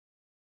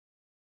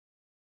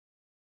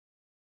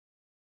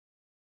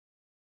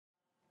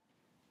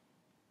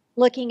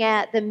looking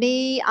at the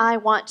me I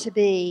want to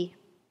be,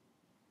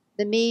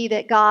 the me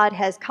that God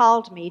has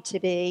called me to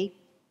be.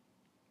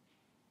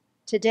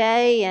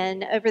 Today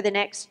and over the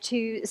next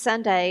 2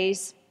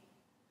 Sundays,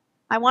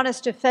 I want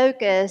us to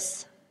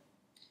focus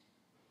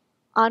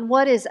on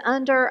what is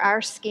under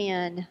our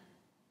skin,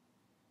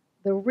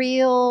 the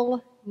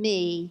real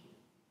me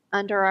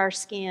under our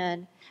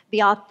skin,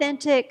 the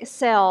authentic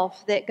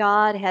self that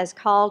God has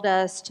called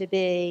us to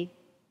be.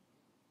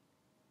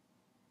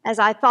 As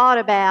I thought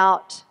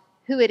about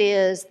who it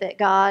is that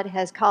God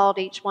has called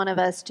each one of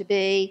us to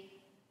be,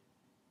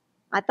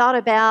 I thought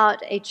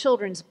about a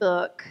children's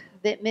book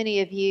that many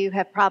of you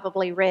have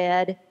probably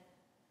read.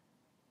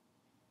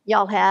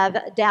 Y'all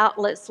have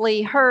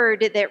doubtlessly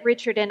heard that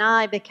Richard and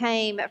I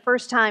became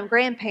first-time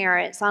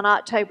grandparents on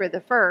October the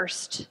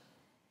 1st.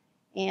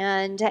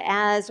 And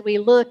as we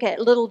look at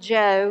little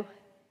Joe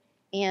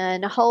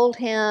and hold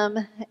him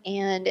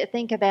and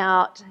think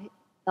about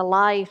the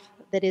life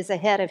that is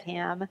ahead of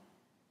him,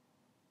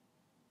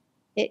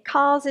 it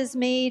causes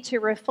me to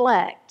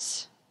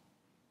reflect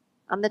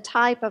on the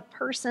type of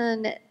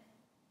person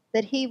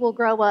that he will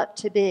grow up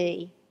to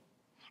be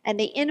and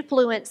the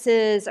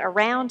influences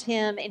around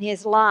him in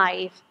his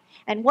life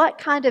and what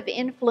kind of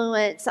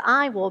influence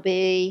I will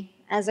be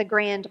as a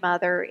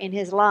grandmother in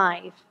his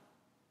life.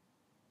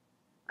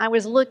 I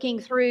was looking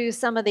through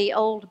some of the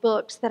old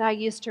books that I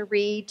used to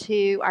read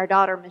to our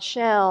daughter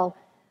Michelle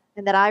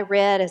and that I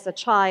read as a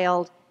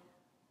child.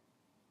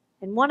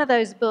 And one of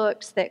those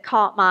books that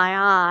caught my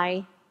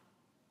eye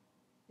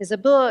is a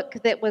book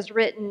that was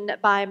written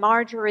by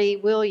Marjorie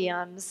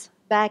Williams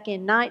back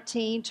in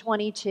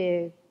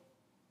 1922,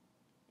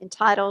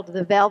 entitled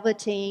The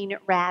Velveteen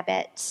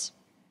Rabbit.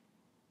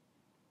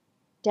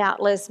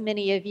 Doubtless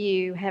many of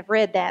you have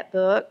read that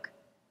book.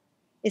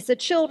 It's a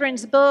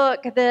children's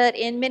book that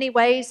in many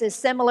ways is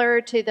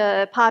similar to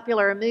the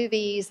popular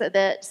movies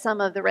that some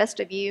of the rest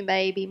of you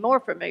may be more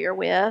familiar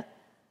with,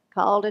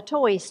 called A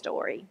Toy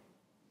Story.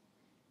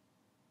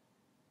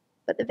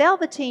 But The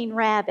Velveteen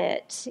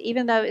Rabbit,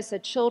 even though it's a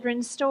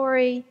children's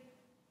story,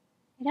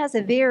 it has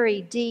a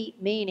very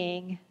deep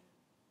meaning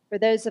for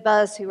those of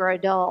us who are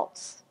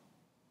adults.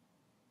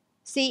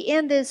 See,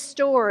 in this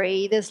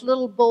story, this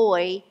little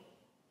boy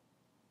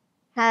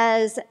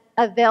has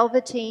a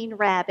velveteen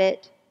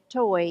rabbit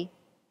toy.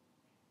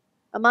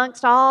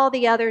 Amongst all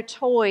the other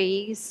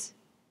toys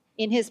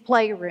in his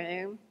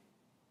playroom,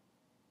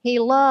 he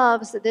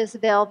loves this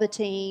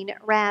velveteen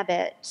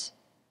rabbit.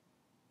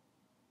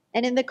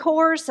 And in the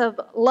course of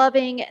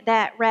loving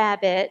that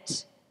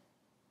rabbit,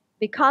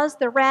 because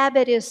the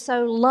rabbit is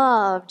so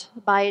loved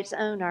by its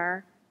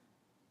owner,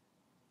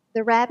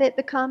 the rabbit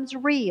becomes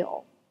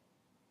real.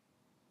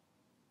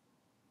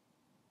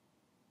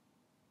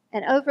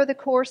 And over the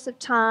course of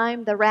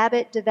time, the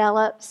rabbit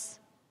develops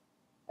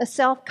a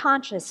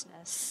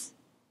self-consciousness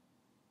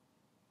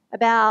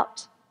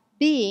about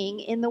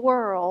being in the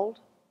world.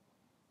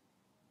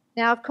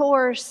 Now, of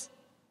course,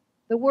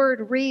 the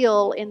word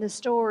real in the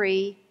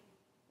story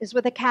is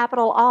with a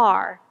capital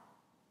R,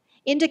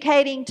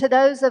 indicating to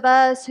those of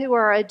us who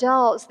are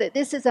adults that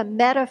this is a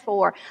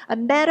metaphor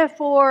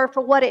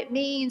for what it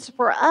means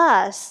for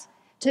us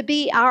to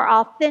be our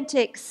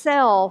authentic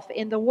self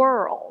in the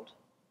world,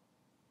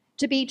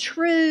 to be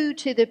true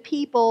to the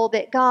people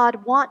that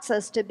God wants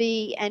us to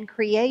be and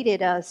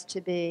created us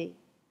to be.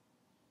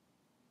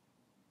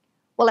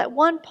 Well, at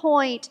one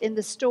point in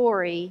the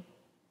story,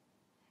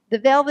 the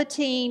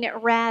Velveteen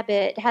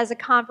Rabbit has a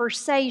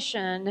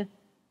conversation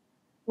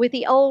with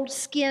the old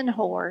skin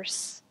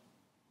horse.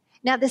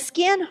 Now, the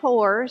skin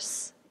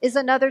horse is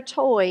another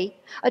toy,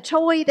 a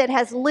toy that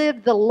has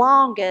lived the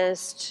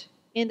longest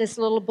in this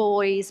little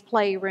boy's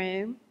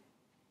playroom.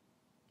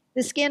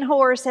 The skin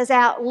horse has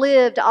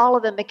outlived all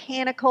of the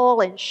mechanical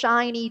and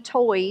shiny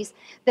toys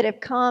that have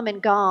come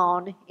and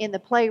gone in the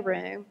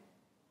playroom.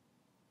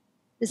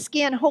 The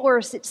skin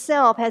horse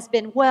itself has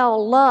been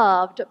well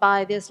loved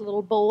by this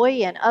little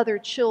boy and other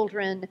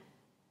children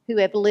who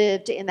have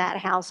lived in that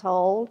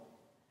household.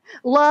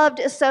 Loved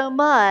so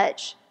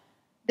much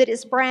that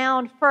its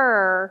brown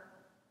fur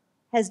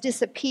has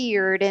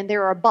disappeared and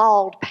there are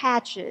bald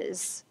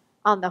patches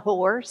on the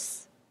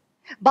horse.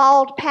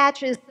 Bald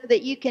patches so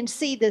that you can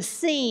see the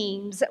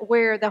seams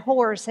where the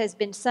horse has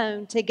been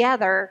sewn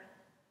together.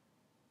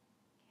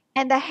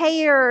 And the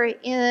hair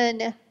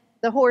in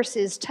the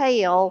horse's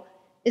tail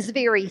is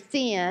very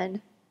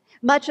thin.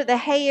 Much of the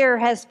hair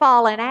has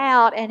fallen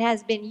out and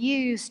has been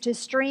used to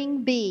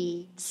string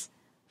beads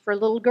for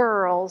little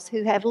girls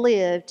who have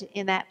lived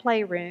in that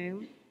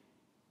playroom.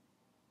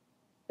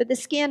 But the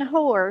skin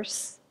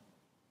horse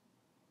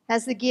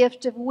has the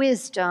gift of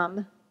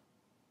wisdom,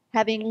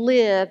 having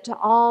lived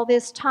all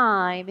this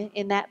time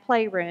in that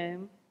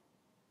playroom.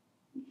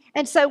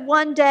 And so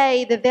one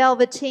day the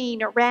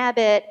Velveteen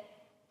Rabbit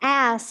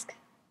asked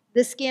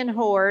the skin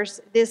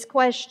horse this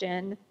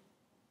question.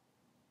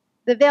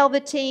 The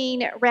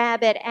Velveteen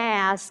Rabbit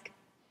asked,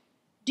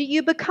 "Do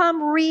you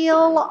become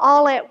real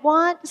all at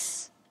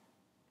once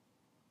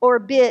or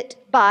bit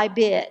by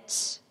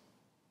bit?"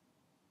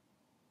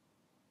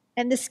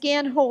 And the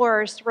skin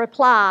horse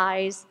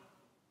replies,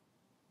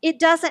 "It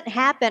doesn't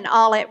happen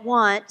all at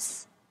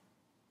once.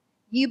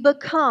 You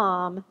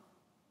become.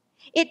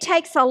 It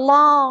takes a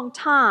long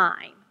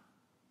time.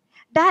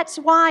 That's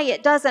why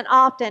it doesn't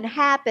often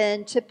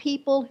happen to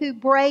people who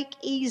break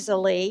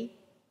easily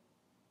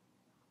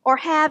or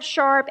have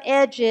sharp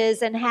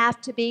edges and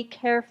have to be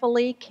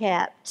carefully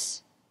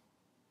kept.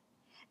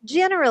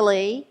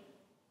 Generally,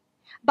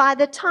 by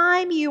the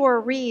time you are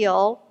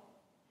real,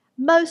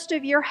 most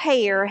of your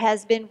hair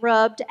has been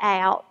rubbed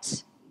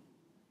out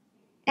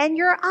and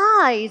your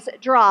eyes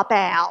drop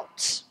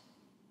out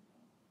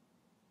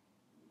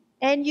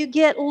and you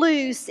get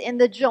loose in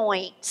the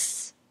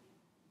joints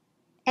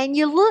and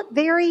you look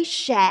very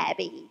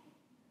shabby.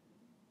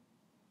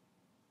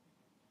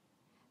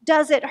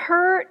 Does it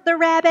hurt?" the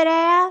rabbit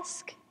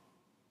asked.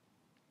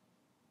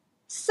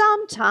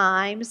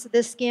 "Sometimes,"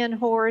 the skin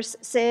horse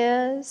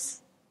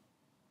says,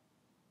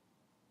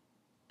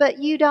 "but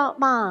you don't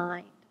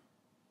mind.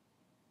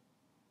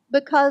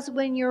 Because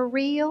when you're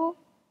real,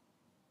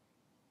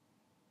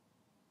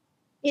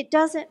 it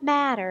doesn't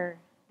matter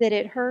that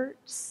it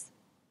hurts,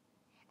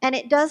 and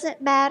it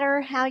doesn't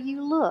matter how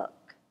you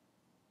look.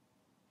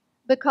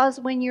 Because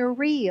when you're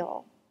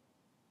real,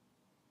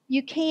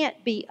 you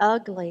can't be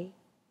ugly,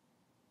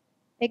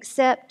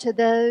 except to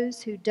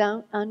those who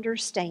don't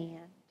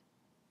understand."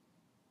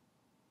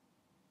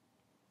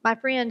 My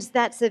friends,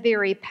 that's a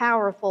very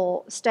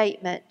powerful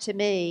statement to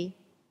me.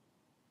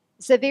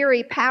 It's a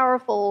very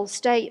powerful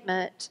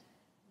statement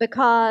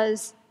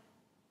because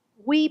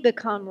we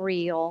become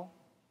real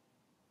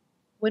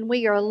when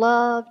we are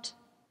loved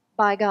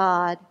by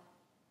God,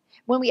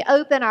 when we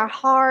open our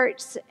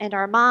hearts and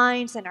our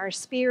minds and our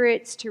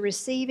spirits to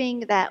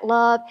receiving that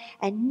love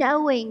and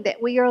knowing that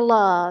we are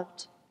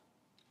loved,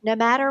 no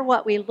matter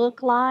what we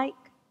look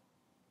like,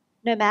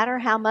 no matter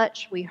how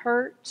much we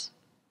hurt,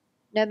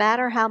 no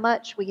matter how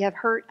much we have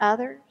hurt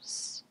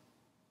others.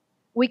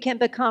 We can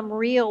become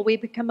real. We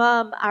become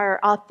our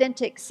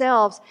authentic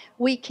selves.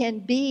 We can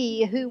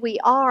be who we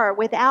are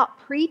without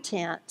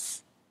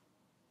pretense.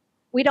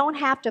 We don't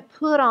have to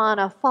put on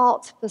a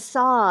false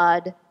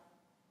facade.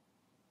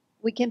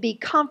 We can be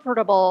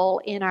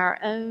comfortable in our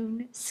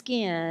own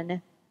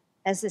skin,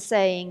 as the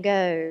saying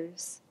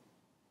goes.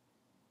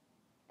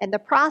 And the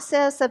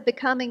process of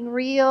becoming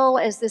real,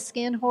 as the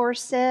skin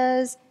horse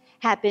says,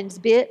 happens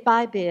bit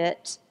by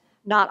bit,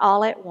 not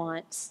all at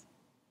once.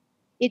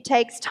 It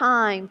takes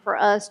time for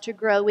us to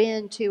grow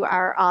into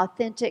our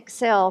authentic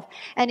self.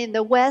 And in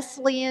the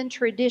Wesleyan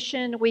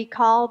tradition, we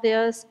call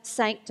this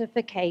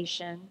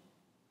sanctification.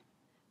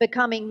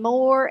 Becoming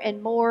more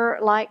and more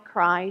like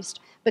Christ,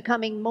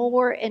 becoming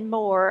more and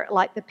more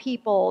like the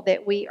people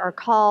that we are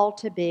called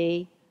to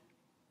be.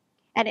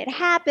 And it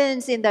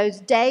happens in those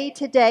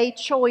day-to-day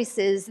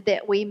choices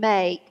that we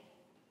make.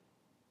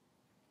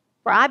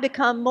 For I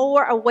become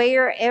more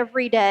aware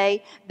every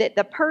day that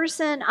the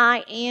person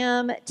I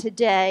am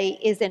today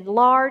is in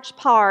large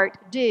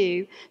part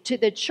due to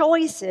the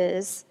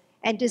choices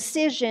and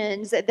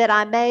decisions that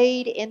I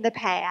made in the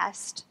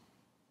past.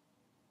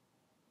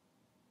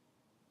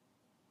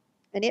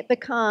 And it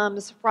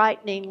becomes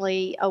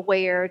frighteningly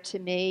aware to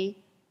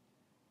me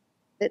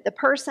that the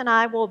person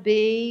I will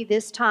be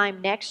this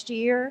time next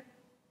year,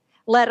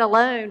 let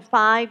alone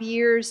 5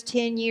 years,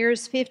 10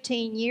 years,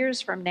 15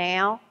 years from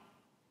now,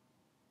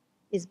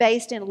 is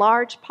based in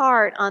large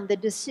part on the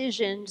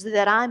decisions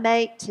that I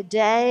make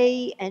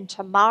today and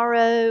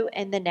tomorrow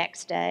and the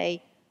next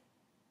day.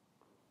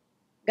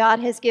 God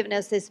has given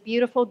us this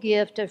beautiful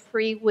gift of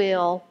free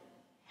will,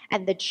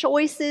 and the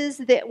choices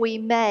that we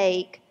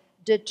make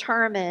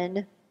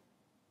determine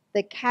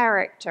the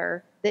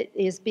character that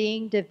is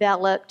being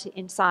developed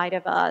inside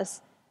of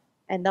us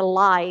and the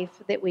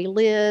life that we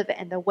live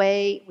and the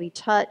way we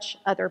touch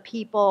other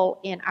people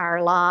in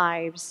our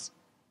lives.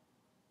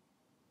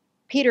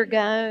 Peter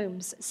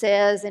Gomes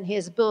says in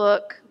his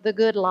book, The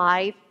Good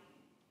Life,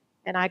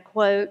 and I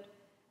quote,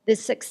 "The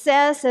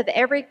success of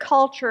every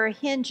culture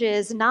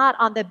hinges not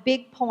on the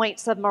big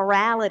points of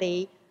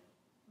morality,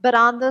 but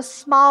on the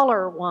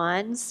smaller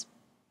ones,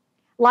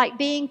 like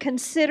being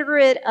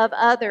considerate of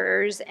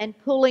others and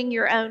pulling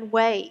your own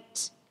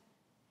weight.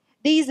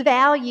 These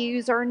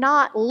values are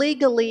not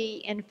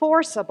legally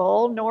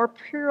enforceable nor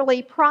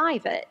purely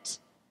private,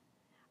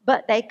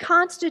 but they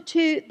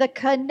constitute the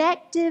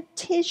connective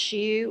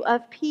tissue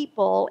of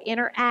people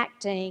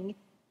interacting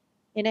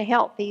in a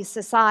healthy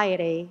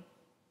society."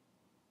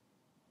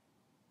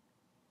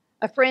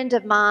 A friend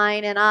of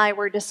mine and I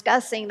were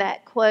discussing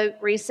that quote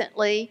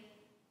recently,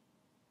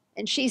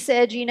 and she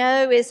said, "You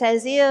know, it's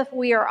as if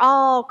we are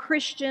all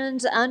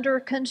Christians under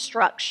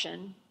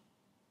construction.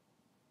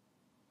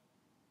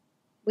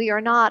 We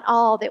are not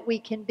all that we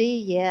can be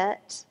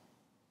yet.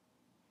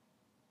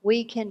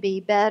 We can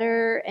be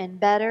better and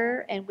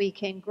better, and we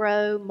can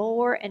grow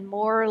more and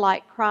more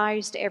like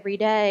Christ every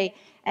day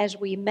as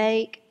we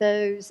make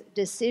those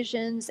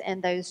decisions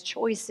and those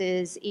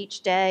choices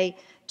each day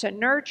to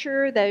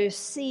nurture those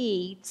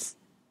seeds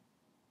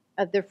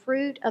of the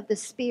fruit of the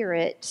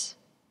Spirit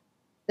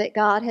that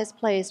God has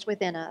placed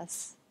within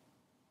us."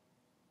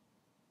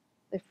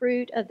 the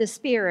fruit of the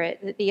Spirit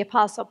that the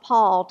Apostle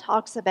Paul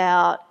talks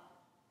about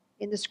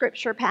in the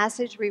scripture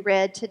passage we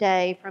read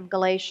today from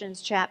Galatians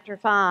chapter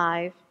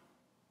 5,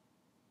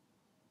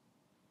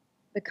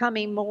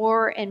 becoming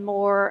more and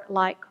more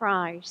like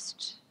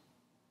Christ,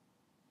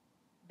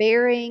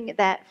 bearing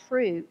that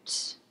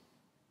fruit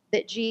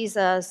that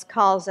Jesus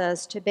calls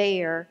us to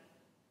bear.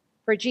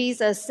 For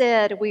Jesus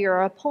said we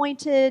are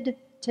appointed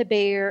to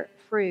bear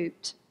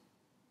fruit.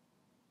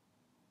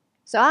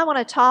 So I want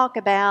to talk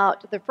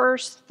about the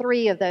first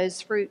 3 of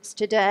those fruits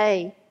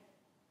today.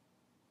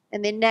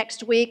 And then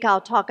next week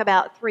I'll talk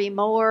about 3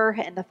 more,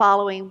 and the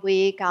following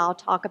week I'll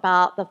talk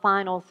about the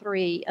final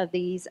 3 of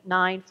these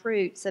 9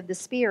 fruits of the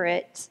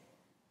Spirit.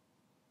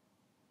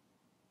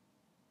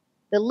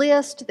 The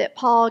list that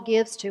Paul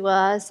gives to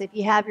us, if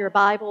you have your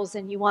Bibles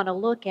and you want to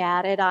look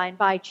at it, I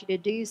invite you to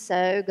do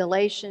so.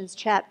 Galatians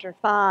chapter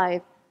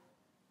 5,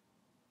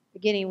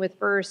 beginning with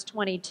verse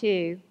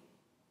 22.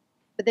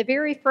 But the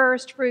very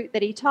first fruit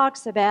that he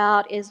talks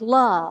about is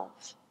love.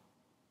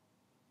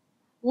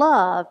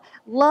 Love.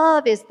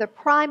 Love is the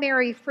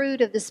primary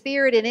fruit of the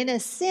Spirit, and in a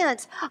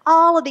sense,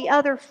 all of the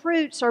other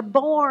fruits are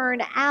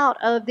born out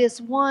of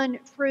this one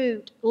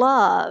fruit,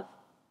 love.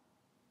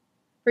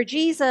 For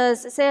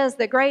Jesus says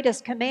the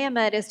greatest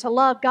commandment is to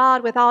love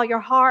God with all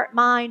your heart,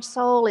 mind,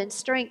 soul, and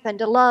strength, and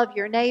to love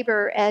your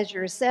neighbor as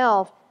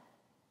yourself.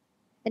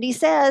 And he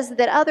says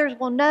that others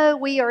will know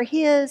we are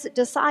his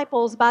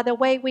disciples by the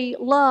way we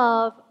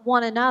love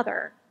one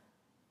another.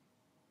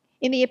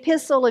 In the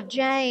epistle of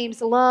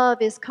James,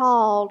 love is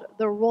called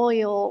the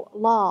royal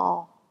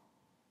law.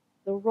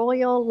 The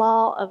royal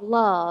law of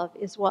love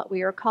is what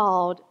we are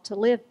called to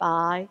live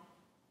by.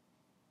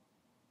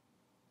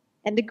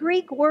 And the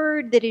Greek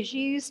word that is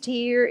used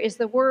here is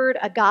the word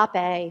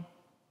agape.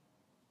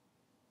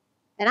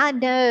 And I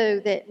know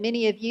that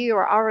many of you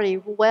are already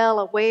well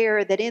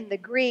aware that in the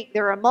Greek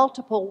there are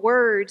multiple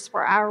words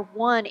for our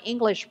one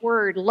English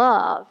word,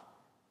 love.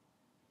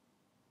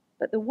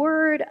 But the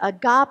word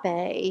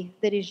agape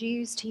that is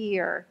used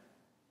here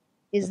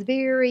is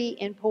very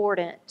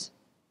important.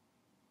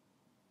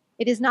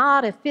 It is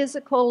not a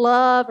physical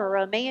love or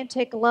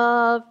romantic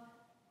love.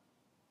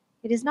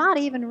 It is not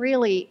even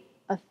really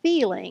a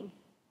feeling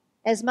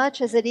as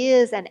much as it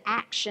is an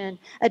action,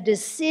 a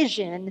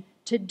decision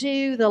to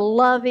do the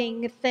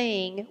loving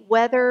thing,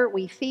 whether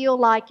we feel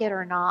like it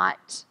or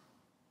not.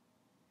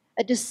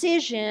 A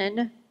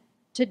decision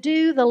to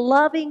do the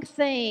loving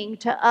thing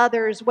to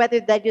others, whether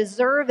they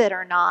deserve it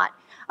or not.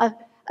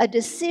 A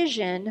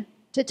decision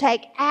to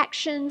take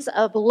actions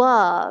of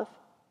love,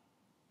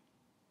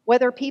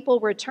 whether people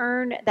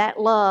return that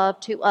love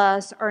to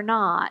us or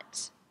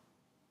not.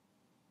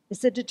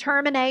 It's a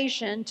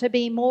determination to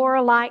be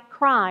more like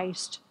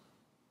Christ,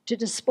 to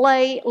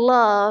display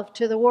love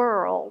to the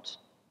world.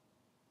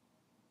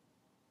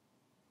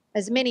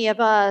 As many of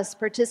us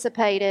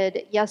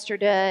participated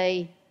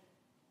yesterday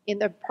in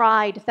the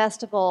Pride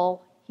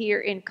Festival here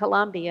in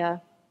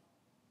Columbia,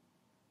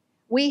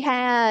 we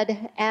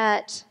had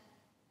at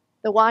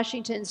the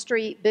Washington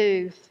Street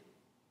booth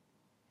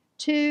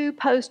 2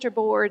 poster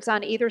boards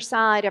on either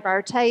side of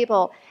our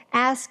table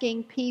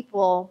asking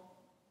people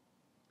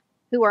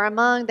who are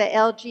among the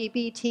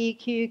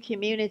LGBTQ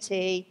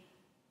community,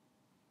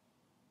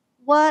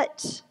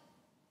 what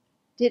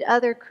did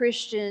other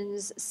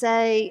Christians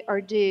say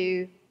or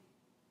do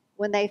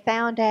when they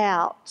found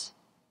out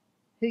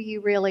who you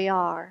really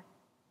are?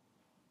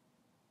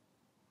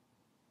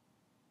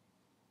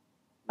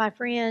 My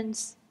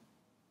friends,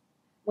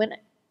 when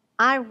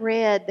I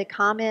read the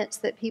comments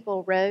that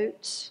people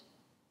wrote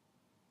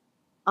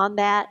on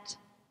that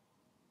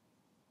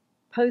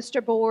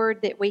poster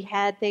board that we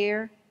had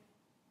there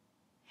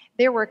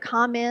were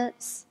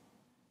comments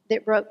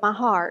that broke my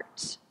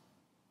heart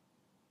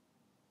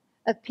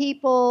of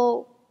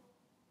people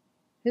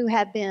who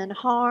have been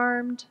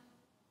harmed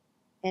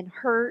and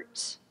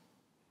hurt,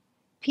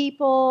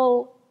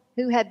 people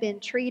who have been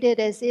treated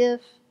as if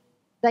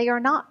they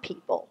are not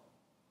people.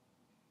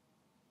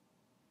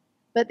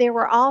 But there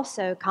were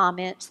also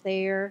comments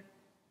there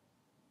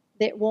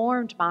that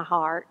warmed my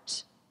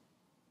heart,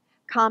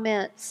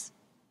 comments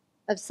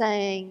of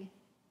saying,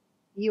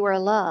 you are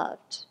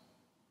loved,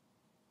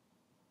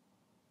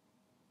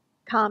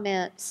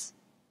 comments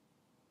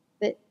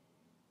that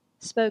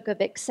spoke of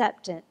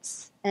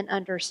acceptance and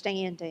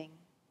understanding.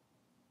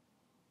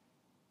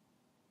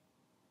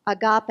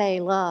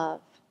 Agape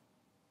love,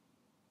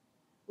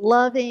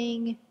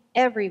 loving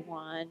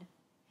everyone,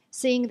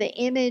 seeing the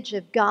image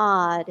of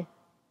God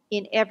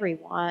in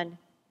everyone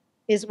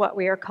is what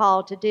we are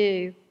called to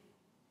do.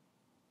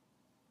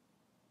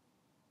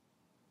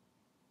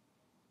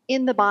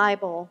 In the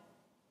Bible,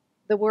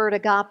 the word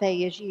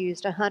agape is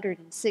used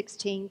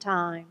 116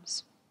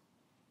 times.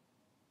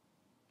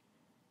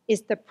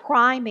 It's the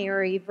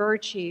primary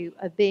virtue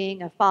of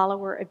being a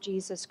follower of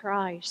Jesus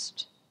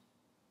Christ.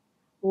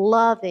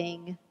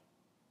 Loving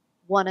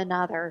one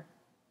another.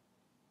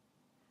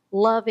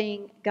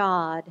 Loving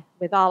God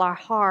with all our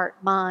heart,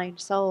 mind,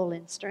 soul,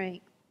 and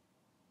strength.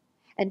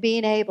 And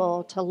being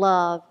able to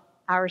love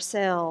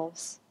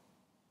ourselves.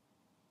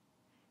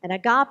 And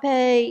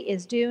agape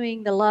is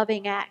doing the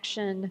loving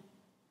action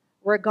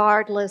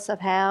regardless of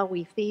how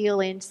we feel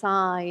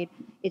inside.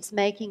 It's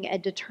making a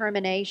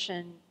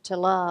determination to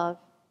love.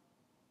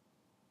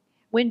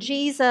 When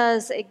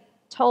Jesus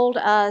told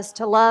us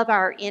to love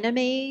our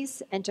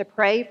enemies and to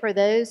pray for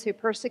those who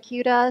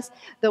persecute us,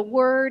 the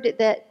word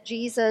that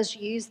Jesus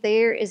used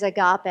there is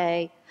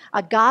agape.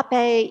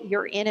 Agape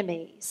your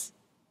enemies.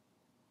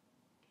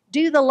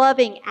 Do the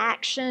loving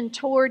action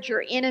towards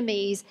your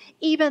enemies,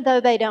 even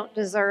though they don't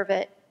deserve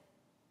it.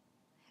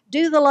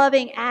 Do the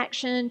loving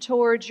action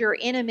towards your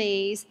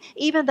enemies,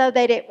 even though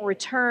they didn't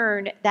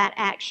return that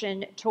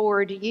action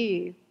toward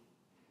you.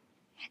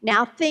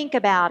 Now think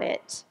about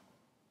it.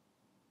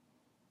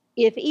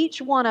 If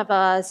each one of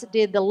us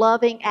did the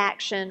loving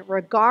action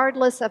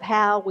regardless of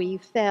how we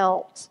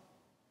felt,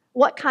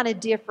 what kind of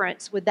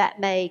difference would that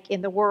make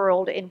in the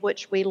world in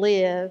which we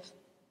live?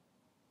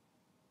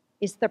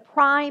 It's the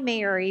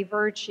primary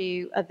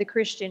virtue of the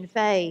Christian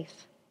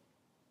faith.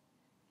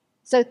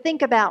 So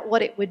think about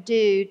what it would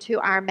do to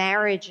our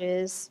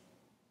marriages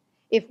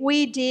if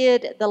we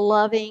did the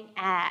loving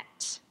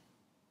act,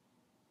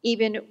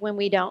 even when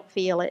we don't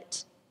feel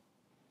it.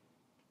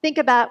 Think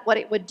about what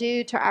it would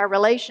do to our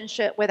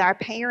relationship with our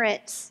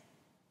parents,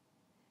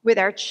 with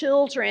our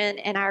children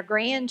and our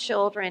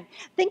grandchildren.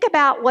 Think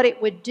about what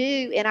it would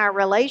do in our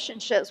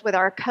relationships with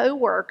our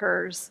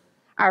coworkers,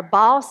 our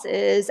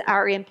bosses,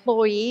 our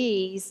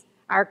employees,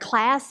 our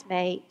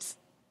classmates.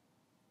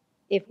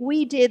 If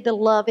we did the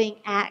loving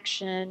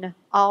action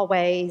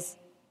always,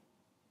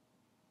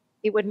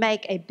 it would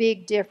make a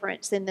big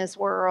difference in this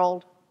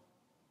world.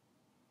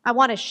 I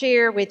want to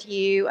share with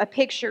you a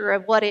picture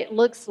of what it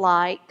looks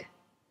like.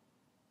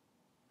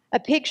 A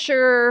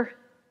picture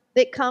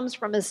that comes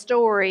from a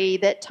story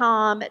that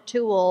Tom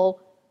Toole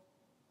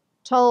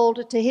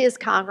told to his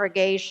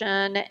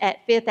congregation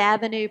at Fifth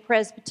Avenue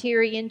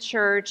Presbyterian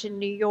Church in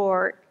New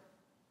York.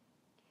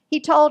 He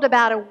told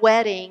about a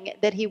wedding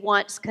that he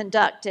once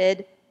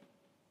conducted.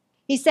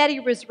 He said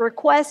he was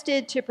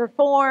requested to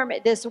perform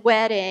this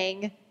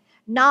wedding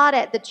not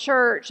at the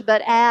church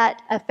but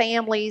at a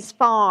family's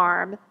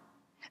farm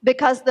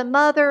because the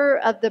mother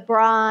of the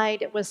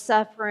bride was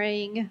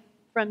suffering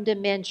from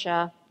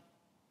dementia,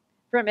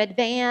 from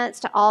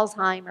advanced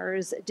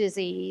Alzheimer's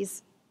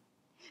disease.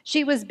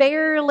 She was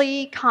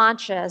barely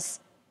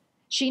conscious.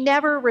 She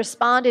never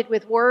responded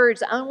with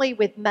words, only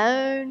with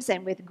moans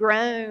and with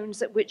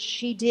groans, which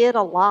she did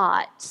a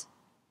lot.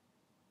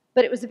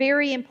 But it was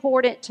very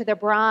important to the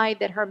bride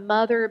that her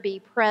mother be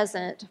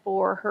present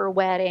for her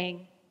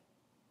wedding.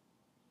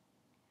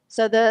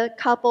 So the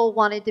couple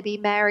wanted to be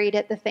married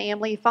at the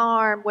family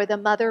farm where the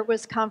mother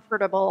was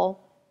comfortable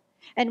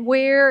and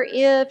where,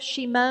 if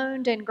she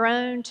moaned and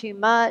groaned too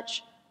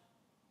much,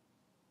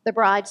 the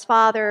bride's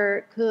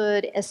father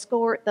could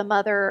escort the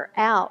mother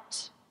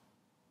out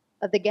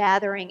of the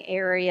gathering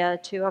area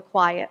to a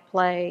quiet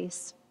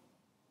place.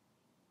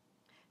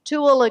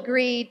 Toole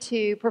agreed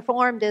to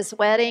perform this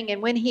wedding, and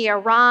when he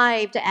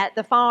arrived at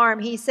the farm,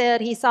 he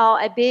said he saw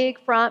a big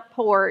front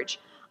porch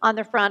on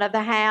the front of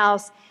the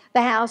house.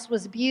 The house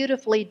was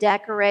beautifully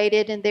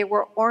decorated, and there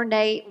were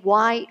ornate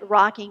white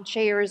rocking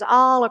chairs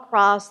all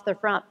across the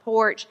front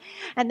porch.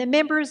 And the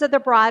members of the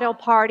bridal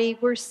party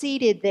were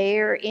seated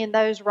there in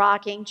those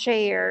rocking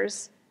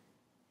chairs.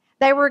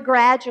 They were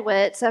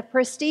graduates of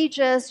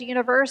prestigious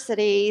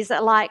universities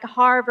like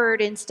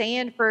Harvard and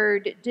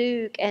Stanford,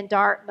 Duke, and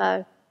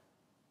Dartmouth.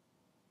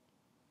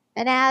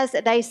 And as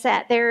they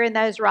sat there in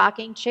those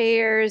rocking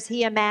chairs,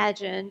 he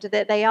imagined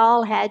that they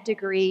all had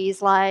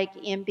degrees like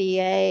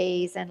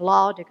MBAs and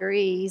law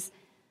degrees.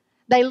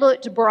 They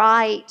looked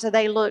bright,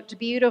 they looked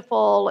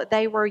beautiful,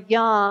 they were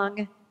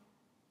young.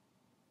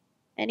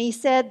 And he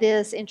said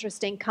this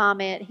interesting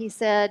comment. He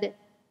said,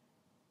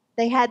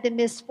 they had the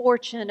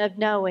misfortune of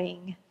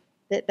knowing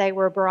that they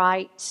were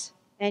bright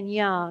and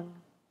young.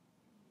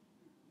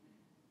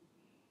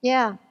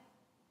 Yeah.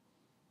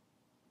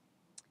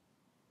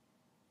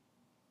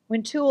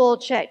 When Toole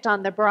checked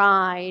on the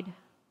bride,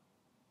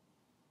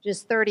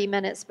 just 30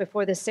 minutes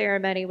before the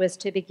ceremony was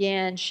to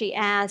begin, she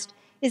asked,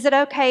 "Is it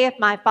okay if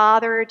my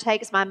father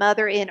takes my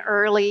mother in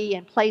early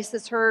and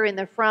places her in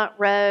the front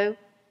row?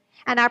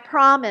 And I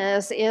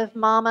promise if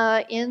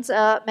Mama ends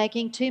up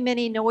making too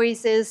many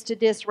noises to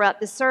disrupt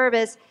the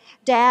service,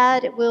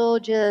 Dad will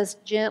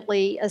just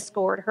gently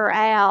escort her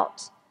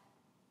out."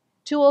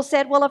 Toole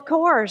said, "Well, of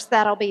course,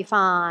 that'll be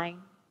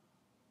fine."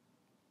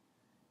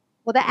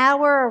 Well, the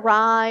hour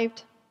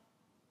arrived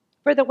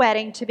for the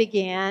wedding to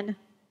begin,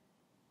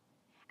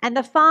 and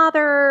the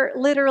father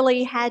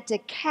literally had to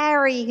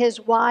carry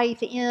his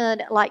wife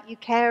in like you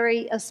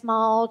carry a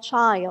small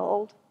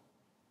child.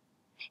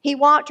 He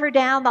walked her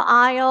down the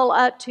aisle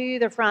up to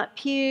the front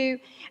pew,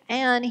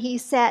 and he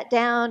sat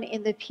down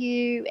in the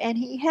pew and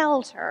he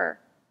held her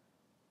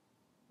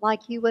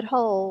like you would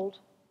hold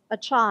a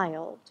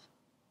child.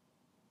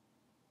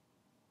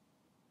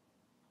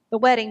 The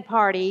wedding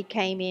party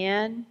came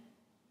in,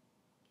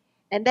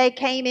 and they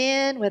came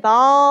in with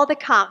all the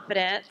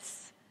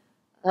confidence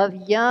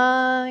of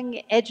young,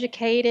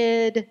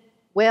 educated,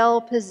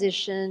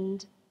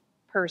 well-positioned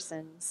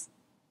persons.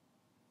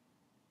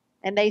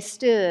 And they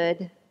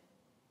stood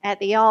at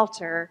the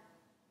altar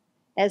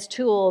as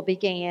Toole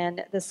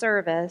began the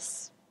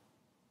service.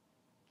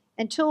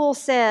 And Toole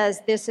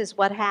says this is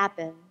what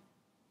happened.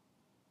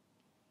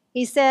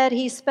 He said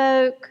he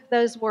spoke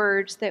those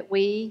words that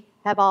we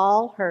have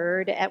all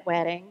heard at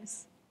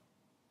weddings.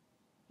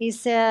 He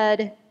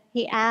said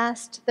he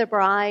asked the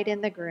bride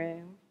and the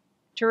groom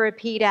to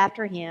repeat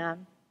after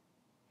him,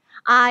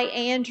 "I,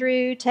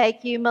 Andrew,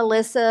 take you,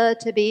 Melissa,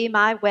 to be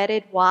my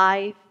wedded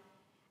wife,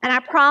 and I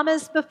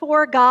promise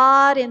before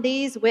God and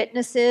these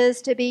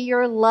witnesses to be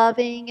your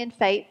loving and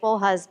faithful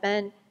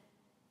husband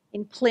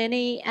in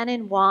plenty and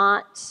in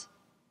want,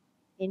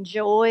 in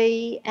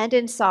joy and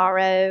in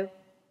sorrow,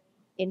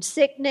 in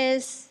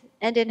sickness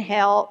and in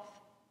health,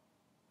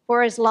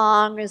 for as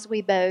long as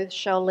we both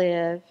shall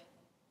live."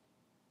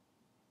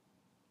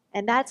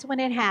 And that's when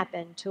it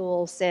happened,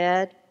 Toole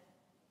said.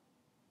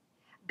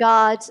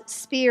 God's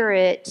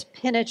Spirit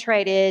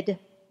penetrated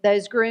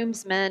those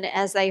groomsmen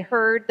as they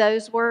heard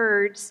those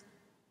words.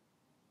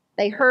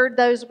 They heard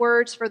those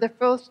words for the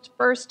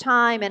first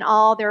time in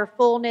all their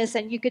fullness,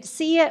 and you could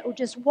see it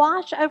just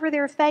wash over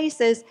their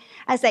faces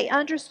as they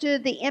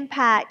understood the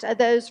impact of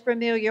those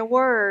familiar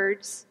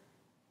words.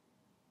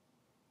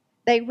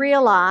 They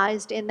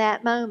realized in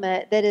that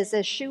moment that as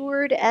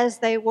assured as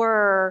they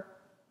were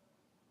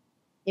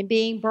in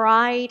being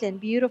bright and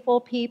beautiful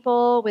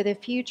people with a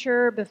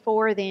future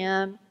before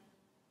them,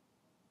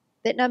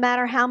 that no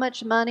matter how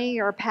much money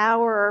or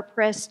power or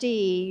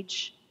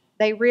prestige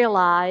they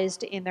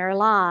realized in their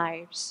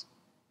lives,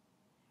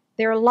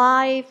 their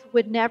life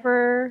would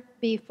never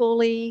be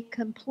fully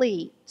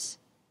complete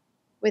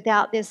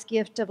without this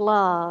gift of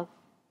love.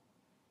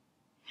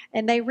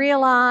 And they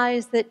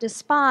realized that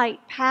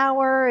despite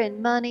power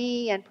and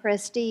money and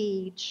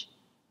prestige,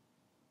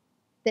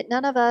 that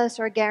none of us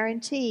are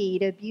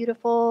guaranteed a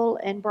beautiful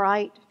and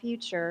bright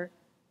future,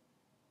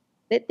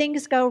 that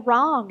things go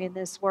wrong in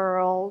this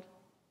world,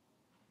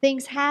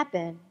 things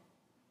happen.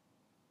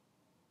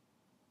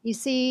 You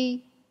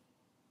see,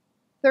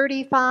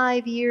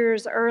 35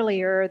 years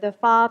earlier, the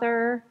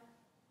father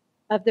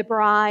of the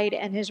bride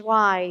and his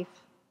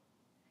wife,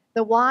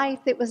 the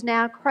wife that was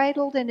now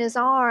cradled in his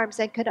arms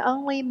and could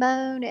only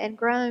moan and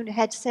groan,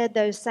 had said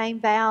those same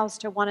vows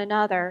to one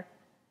another.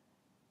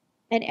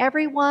 And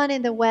everyone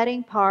in the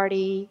wedding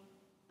party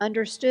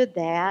understood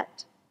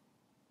that.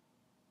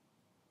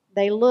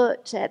 They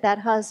looked at that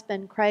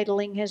husband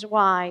cradling his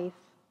wife,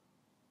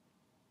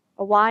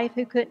 a wife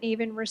who couldn't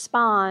even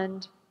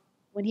respond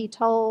when he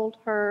told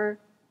her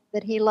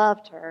that he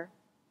loved her.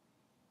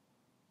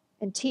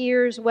 And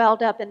tears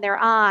welled up in their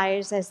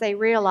eyes as they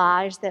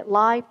realized that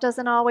life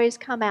doesn't always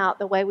come out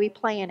the way we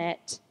plan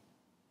it.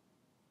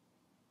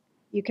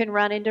 You can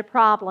run into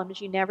problems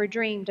you never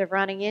dreamed of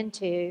running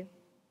into.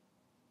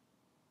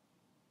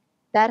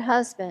 That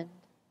husband,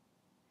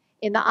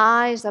 in the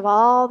eyes of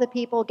all the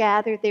people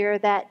gathered there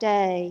that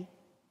day,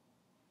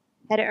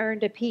 had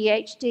earned a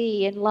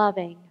PhD in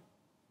loving.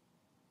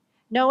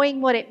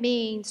 Knowing what it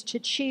means to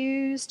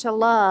choose to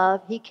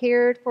love, he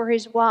cared for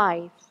his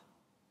wife,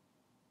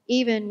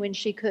 even when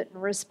she couldn't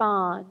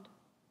respond.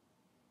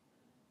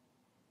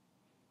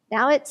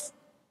 Now, it's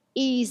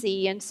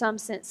easy in some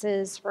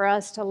senses for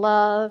us to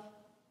love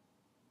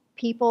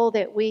people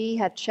that we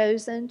have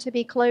chosen to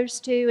be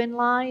close to in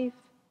life.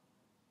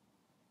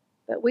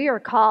 But we are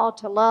called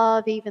to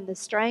love even the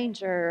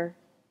stranger.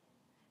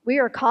 We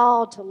are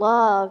called to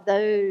love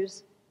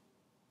those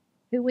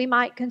who we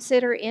might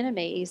consider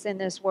enemies in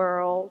this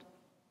world.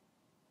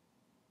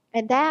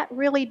 And that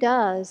really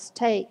does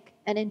take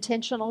an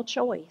intentional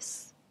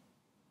choice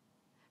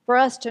for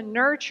us to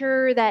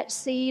nurture that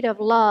seed of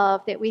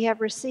love that we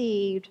have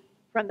received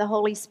from the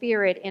Holy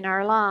Spirit in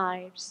our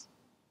lives.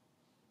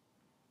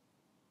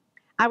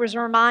 I was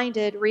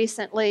reminded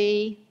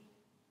recently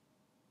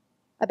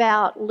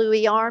about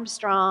Louis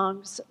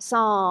Armstrong's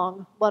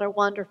song, "What a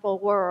Wonderful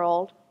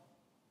World."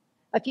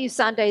 A few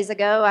Sundays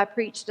ago, I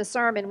preached a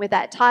sermon with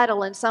that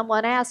title, and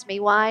someone asked me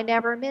why I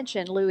never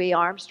mentioned Louis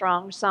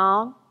Armstrong's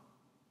song.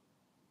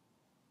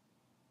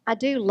 I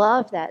do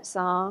love that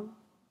song.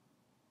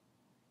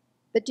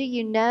 But do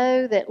you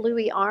know that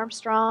Louis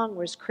Armstrong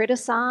was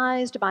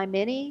criticized by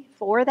many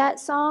for that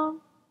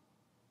song?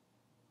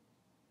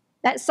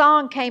 That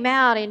song came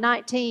out in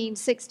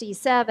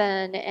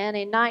 1967, and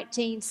in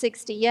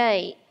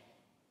 1968,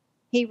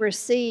 he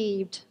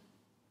received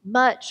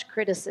much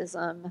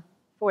criticism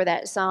for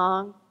that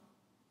song.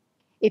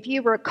 If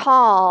you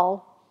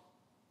recall,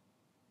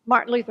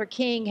 Martin Luther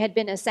King had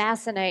been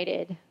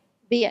assassinated.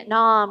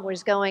 Vietnam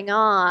was going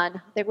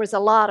on. There was a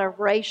lot of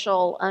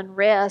racial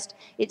unrest.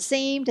 It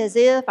seemed as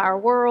if our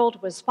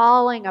world was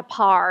falling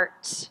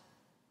apart.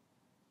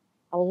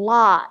 A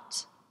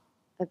lot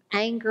of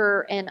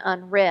anger and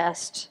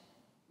unrest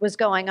was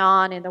going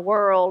on in the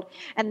world.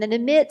 And in the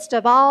midst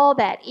of all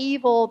that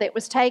evil that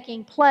was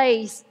taking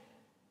place,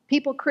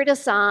 people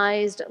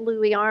criticized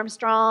Louis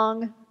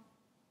Armstrong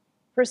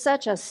for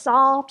such a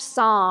soft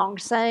song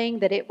saying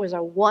that it was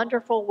a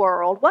wonderful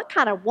world. What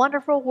kind of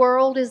wonderful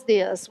world is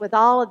this with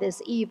all of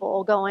this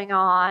evil going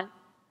on?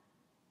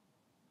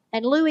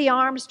 And Louis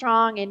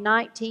Armstrong in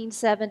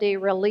 1970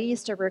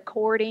 released a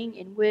recording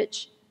in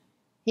which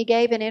he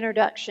gave an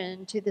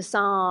introduction to the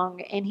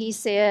song, and he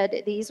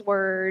said these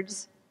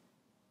words,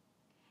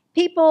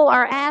 "People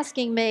are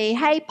asking me,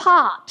 'Hey,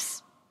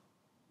 Pops,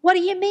 what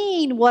do you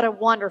mean, what a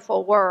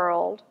wonderful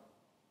world?'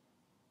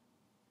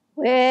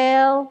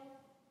 Well,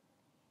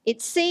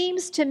 it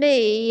seems to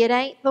me it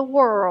ain't the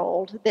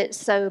world that's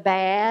so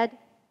bad.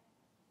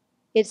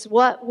 It's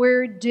what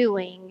we're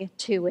doing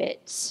to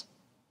it.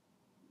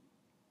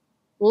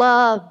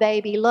 Love,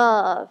 baby,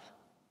 love.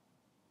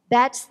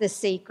 That's the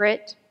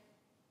secret.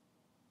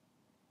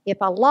 If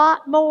a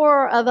lot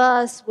more of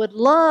us would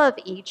love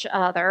each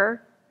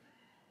other,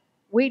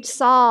 we'd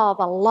solve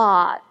a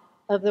lot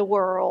of the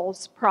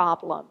world's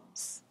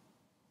problems."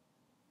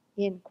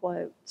 End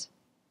quote.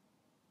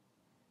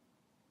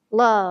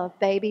 Love,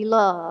 baby,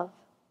 love.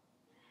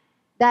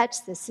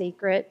 That's the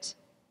secret.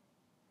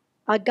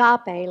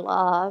 Agape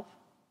love.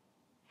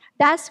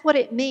 That's what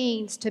it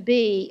means to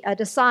be a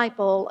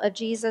disciple of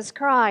Jesus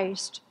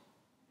Christ,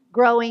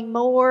 growing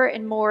more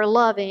and more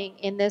loving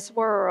in this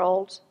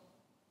world.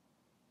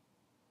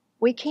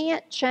 We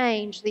can't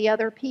change the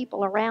other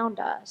people around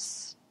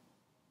us,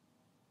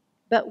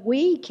 but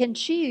we can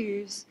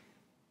choose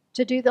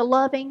to do the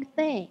loving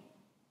thing,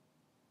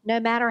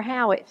 no matter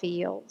how it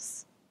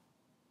feels.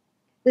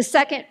 The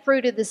second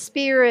fruit of the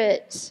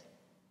Spirit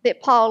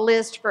that Paul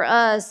lists for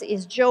us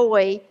is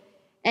joy,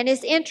 and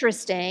it's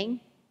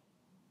interesting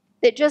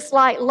that just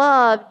like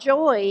love,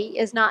 joy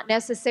is not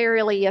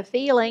necessarily a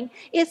feeling,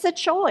 it's a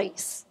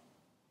choice.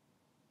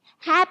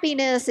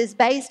 Happiness is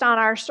based on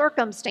our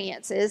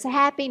circumstances.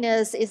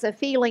 Happiness is a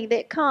feeling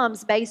that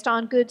comes based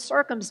on good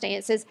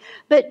circumstances,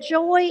 but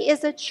joy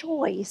is a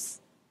choice.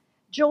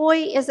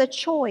 Joy is a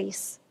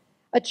choice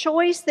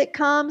that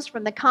comes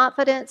from the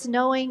confidence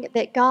knowing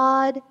that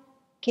God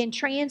can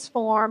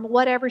transform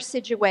whatever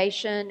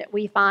situation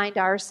we find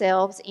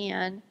ourselves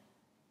in.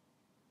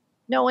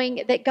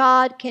 Knowing that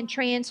God can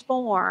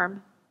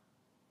transform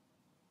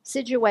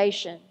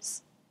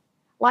situations.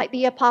 Like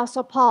the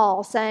Apostle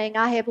Paul saying,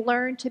 "I have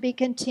learned to be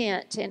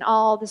content in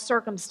all the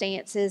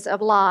circumstances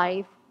of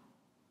life."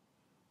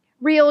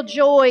 Real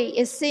joy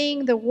is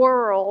seeing the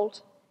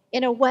world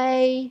in a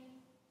way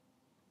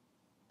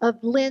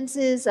of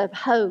lenses of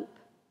hope.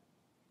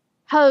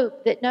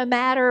 Hope that no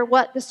matter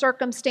what the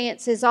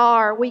circumstances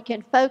are, we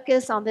can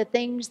focus on the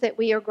things that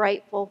we are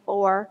grateful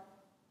for,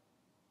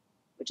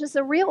 which is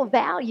the real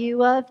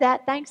value of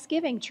that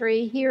Thanksgiving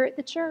tree here at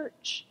the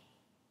church.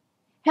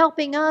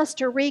 Helping us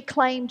to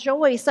reclaim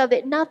joy so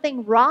that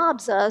nothing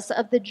robs us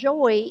of the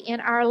joy in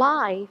our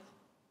life.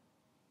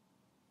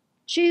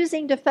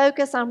 Choosing to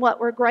focus on what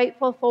we're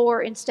grateful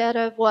for instead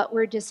of what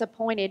we're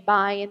disappointed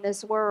by in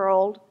this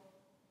world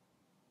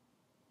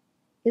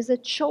is a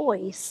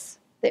choice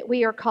that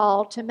we are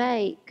called to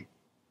make.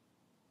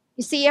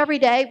 You see, every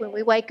day when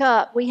we wake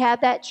up, we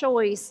have that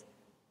choice.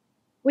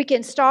 We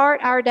can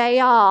start our day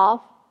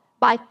off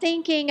by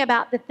thinking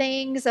about the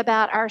things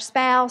about our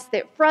spouse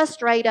that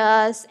frustrate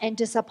us and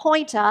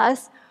disappoint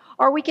us,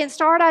 or we can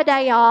start our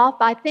day off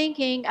by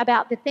thinking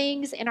about the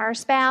things in our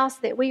spouse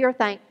that we are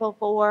thankful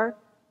for.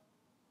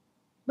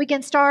 We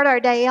can start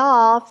our day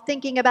off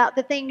thinking about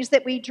the things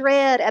that we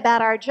dread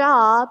about our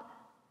job,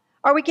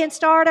 or we can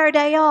start our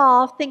day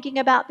off thinking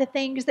about the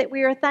things that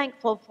we are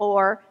thankful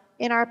for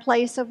in our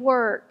place of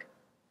work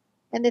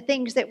and the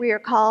things that we are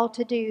called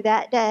to do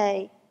that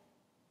day.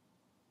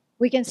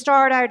 We can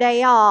start our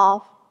day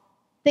off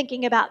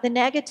thinking about the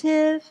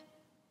negative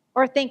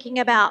or thinking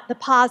about the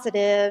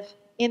positive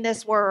in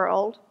this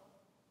world.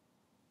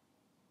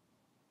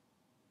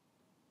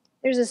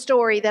 There's a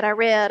story that I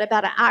read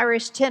about an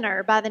Irish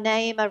tenor by the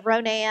name of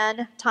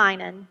Ronan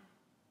Tynan.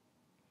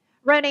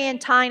 Ronan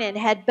Tynan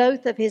had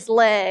both of his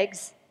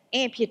legs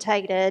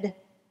amputated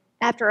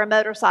after a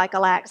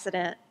motorcycle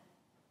accident.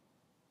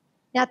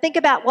 Now think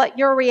about what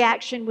your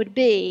reaction would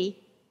be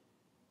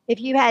if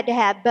you had to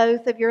have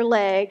both of your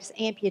legs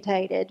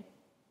amputated.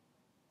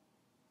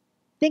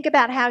 Think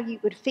about how you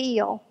would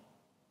feel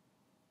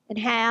and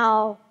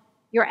how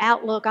your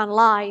outlook on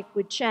life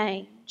would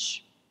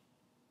change.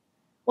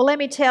 Well, let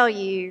me tell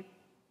you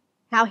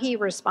how he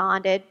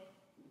responded.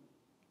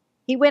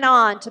 He went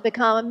on to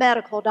become a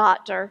medical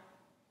doctor.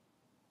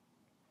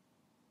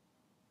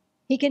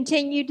 He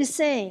continued to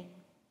sing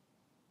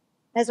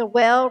as a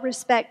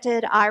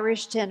well-respected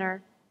Irish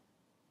tenor,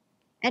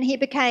 and he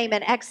became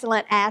an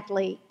excellent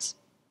athlete.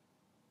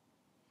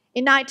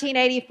 In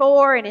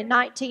 1984 and in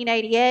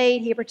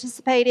 1988, he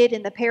participated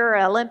in the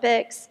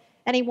Paralympics,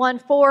 and he won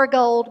 4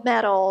 gold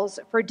medals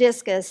for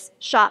discus,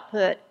 shot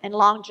put, and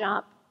long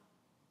jump.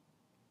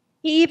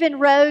 He even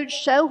rode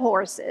show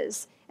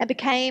horses and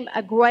became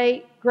a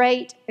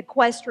great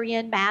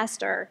equestrian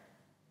master.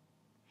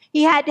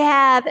 He had to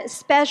have a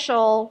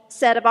special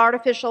set of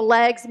artificial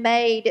legs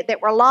made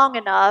that were long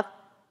enough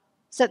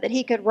so that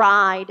he could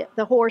ride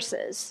the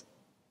horses.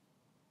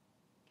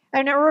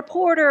 And a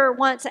reporter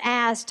once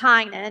asked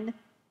Tynan,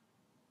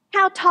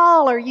 "How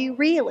tall are you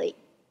really?"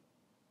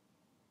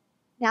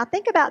 Now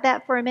think about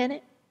that for a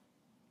minute.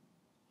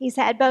 He's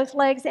had both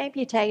legs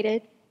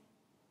amputated.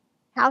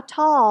 How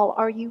tall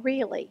are you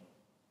really?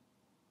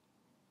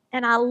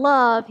 And I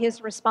love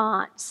his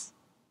response.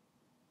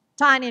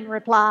 Tynan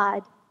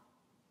replied,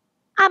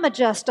 "I'm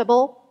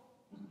adjustable."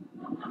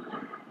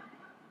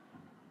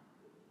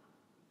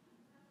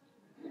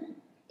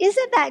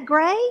 Isn't that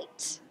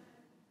great?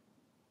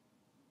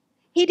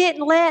 He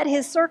didn't let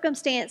his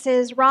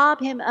circumstances rob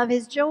him of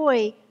his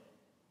joy.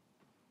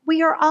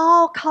 We are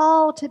all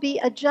called to be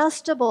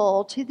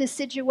adjustable to the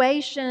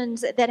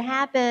situations that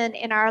happen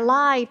in our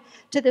life,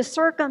 to the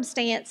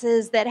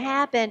circumstances that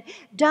happen.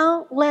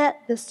 Don't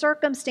let the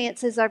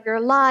circumstances of your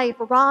life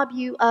rob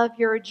you of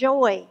your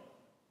joy.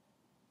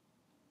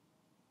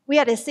 We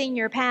had a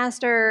senior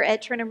pastor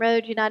at Trenton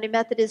Road United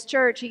Methodist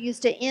Church who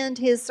used to end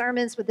his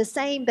sermons with the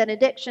same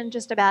benediction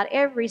just about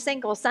every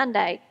single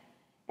Sunday.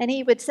 And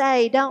he would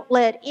say, "Don't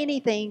let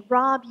anything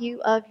rob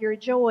you of your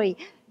joy."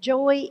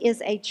 Joy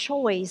is a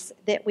choice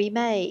that we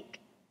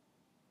make.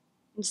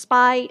 In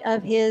spite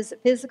of his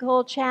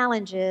physical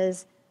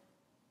challenges,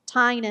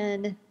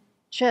 Tynan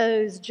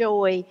chose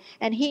joy.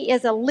 And he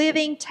is a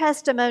living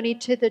testimony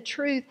to the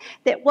truth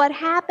that what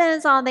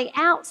happens on the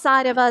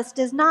outside of us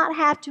does not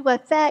have to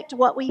affect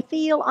what we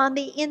feel on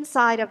the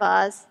inside of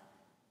us.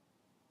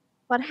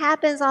 What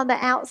happens on the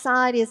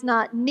outside is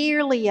not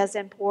nearly as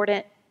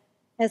important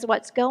as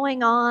what's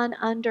going on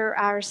under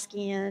our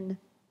skin.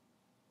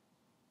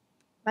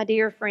 My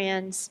dear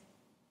friends,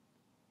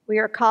 we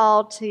are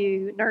called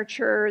to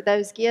nurture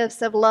those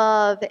gifts of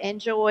love and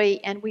joy,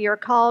 and we are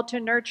called to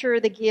nurture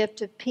the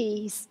gift of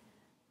peace.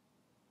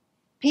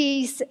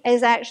 Peace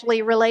is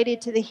actually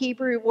related to the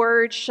Hebrew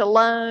word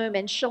shalom,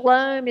 and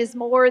shalom is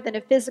more than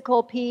a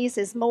physical peace,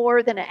 is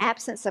more than an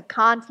absence of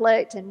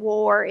conflict and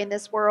war in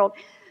this world.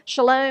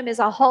 Shalom is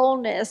a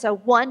wholeness, a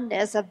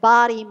oneness of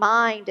body,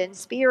 mind, and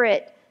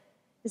spirit.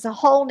 It's a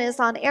wholeness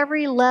on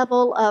every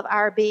level of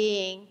our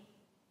being.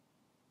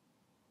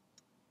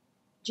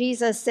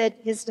 Jesus said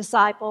to his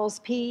disciples,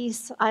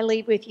 "Peace I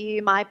leave with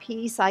you, my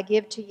peace I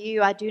give to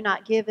you. I do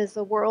not give as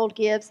the world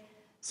gives,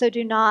 so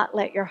do not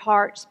let your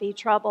hearts be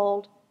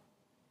troubled."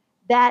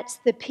 That's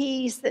the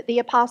peace that the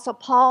Apostle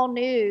Paul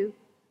knew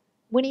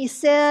when he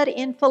said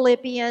in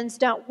Philippians,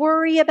 "Don't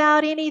worry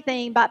about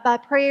anything, but by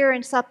prayer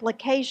and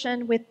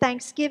supplication with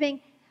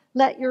thanksgiving,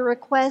 let your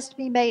request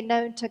be made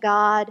known to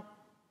God,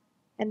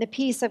 and the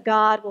peace of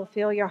God will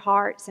fill your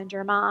hearts and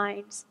your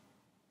minds."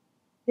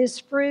 This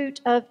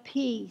fruit of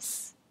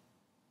peace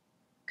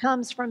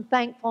comes from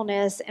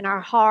thankfulness in our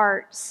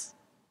hearts,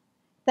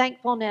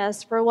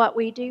 thankfulness for what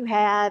we do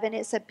have, and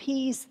it's a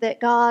peace that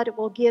God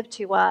will give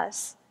to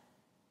us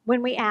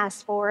when we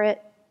ask for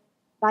it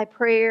by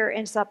prayer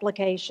and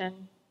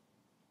supplication.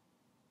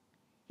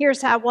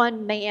 Here's how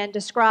one man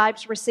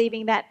describes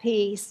receiving that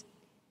peace.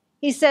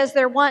 He says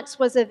there once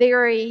was a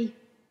very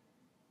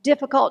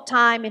difficult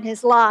time in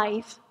his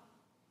life.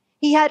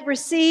 He had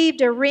received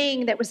a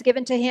ring that was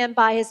given to him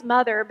by his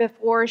mother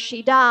before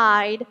she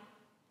died,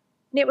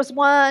 and it was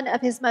one of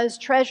his most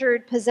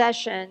treasured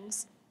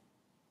possessions.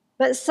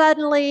 But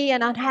suddenly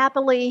and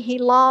unhappily, he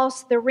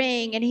lost the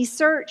ring, and he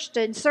searched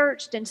and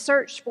searched and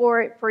searched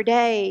for it for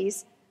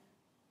days.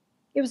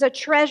 It was a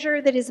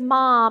treasure that his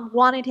mom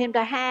wanted him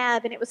to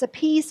have, and it was a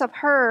piece of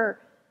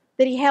her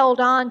that he held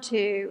on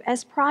to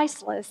as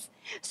priceless.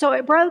 So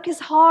it broke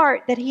his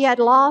heart that he had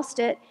lost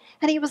it,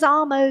 and he was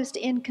almost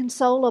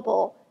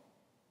inconsolable.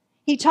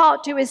 He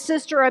talked to his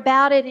sister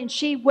about it, and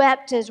she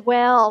wept as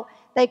well.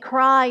 They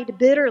cried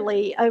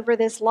bitterly over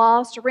this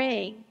lost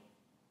ring.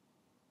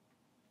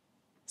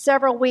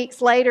 Several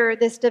weeks later,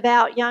 this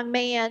devout young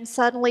man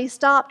suddenly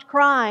stopped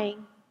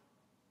crying,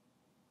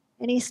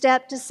 and he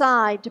stepped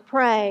aside to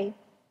pray.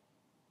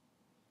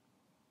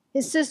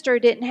 His sister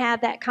didn't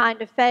have that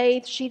kind of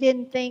faith. She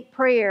didn't think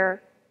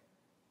prayer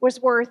was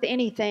worth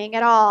anything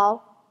at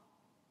all.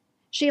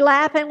 She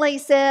laughingly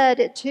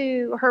said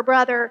to her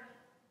brother,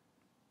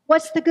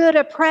 "What's the good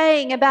of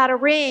praying about a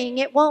ring?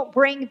 It won't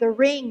bring the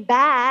ring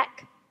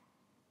back."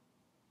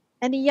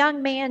 And the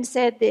young man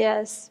said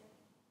this.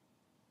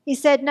 He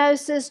said, "No,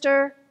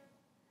 sister,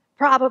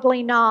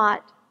 probably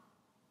not.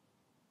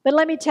 But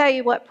let me tell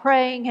you what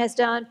praying has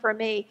done for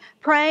me.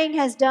 Praying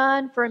has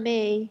done for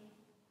me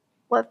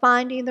what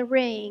finding the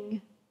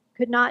ring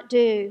could not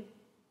do.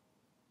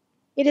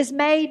 It has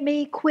made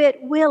me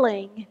quit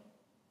willing.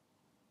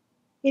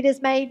 It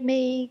has made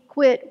me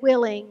quit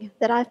willing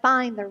that I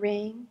find the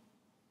ring.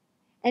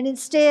 And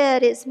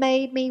instead, it's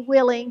made me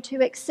willing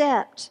to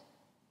accept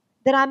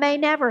that I may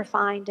never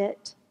find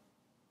it."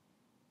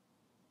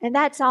 And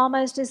that's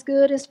almost as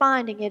good as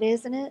finding it,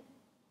 isn't it?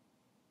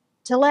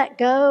 To let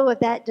go of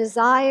that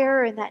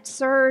desire and that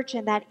search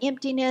and that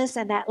emptiness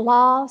and that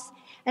loss,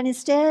 and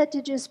instead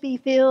to just be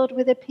filled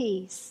with a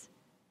peace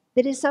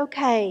that it's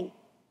okay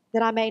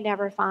that I may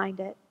never find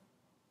it.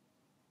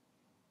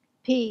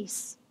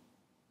 Peace.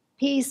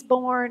 Peace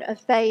born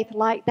of faith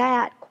like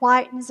that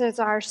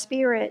quietens our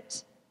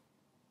spirit.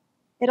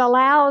 It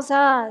allows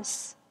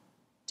us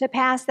to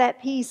pass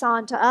that peace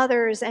on to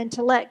others and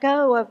to let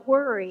go of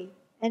worry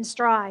and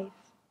strife.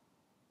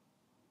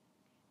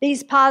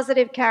 These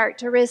positive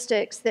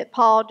characteristics that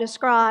Paul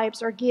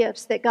describes are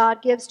gifts that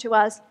God gives to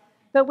us,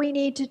 but we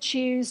need to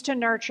choose to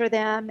nurture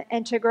them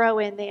and to grow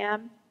in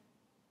them.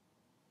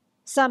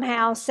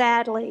 Somehow,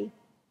 sadly,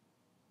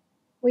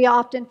 we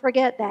often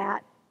forget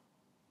that,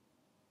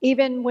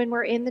 even when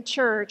we're in the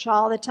church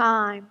all the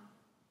time.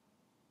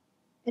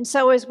 And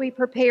so as we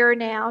prepare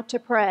now to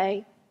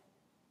pray,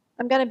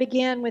 I'm going to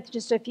begin with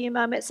just a few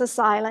moments of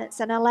silence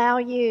and allow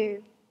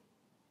you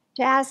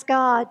to ask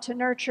God to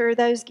nurture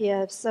those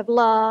gifts of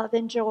love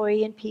and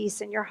joy and peace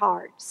in your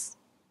hearts.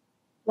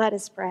 Let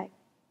us pray.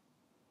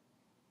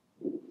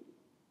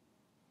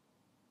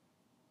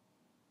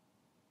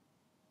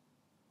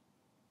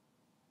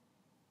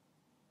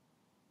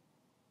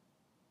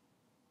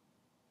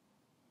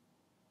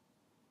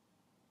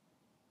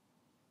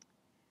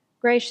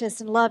 Gracious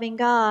and loving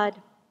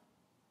God,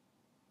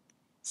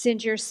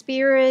 send your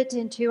Spirit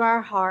into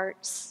our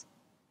hearts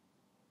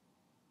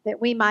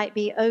that we might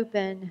be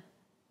open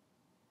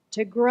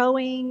to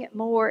growing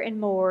more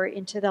and more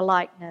into the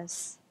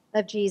likeness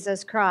of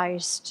Jesus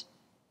Christ,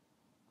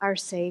 our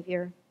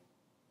Savior.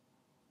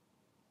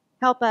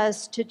 Help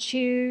us to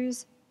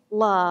choose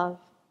love,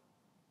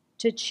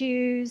 to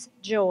choose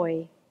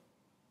joy,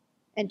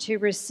 and to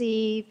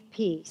receive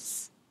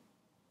peace.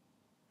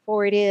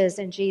 For it is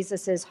in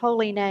Jesus'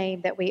 holy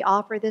name that we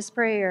offer this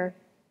prayer,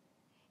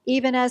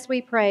 even as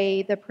we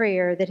pray the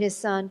prayer that his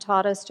Son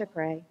taught us to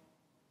pray.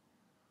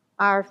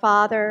 Our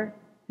Father,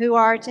 who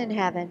art in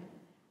heaven,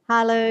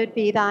 hallowed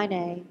be thy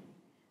name.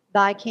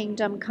 Thy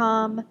kingdom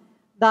come,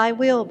 thy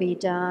will be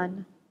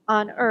done,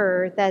 on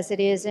earth as it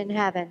is in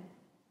heaven.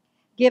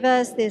 Give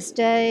us this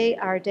day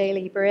our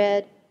daily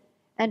bread,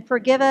 and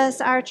forgive us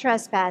our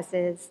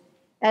trespasses,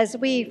 as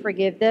we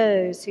forgive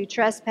those who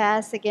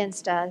trespass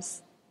against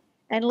us.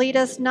 And lead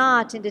us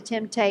not into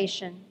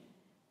temptation,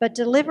 but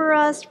deliver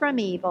us from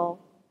evil.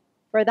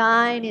 For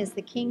thine is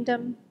the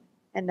kingdom,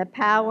 and the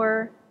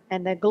power,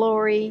 and the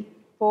glory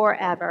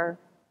forever.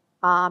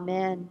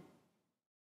 Amen.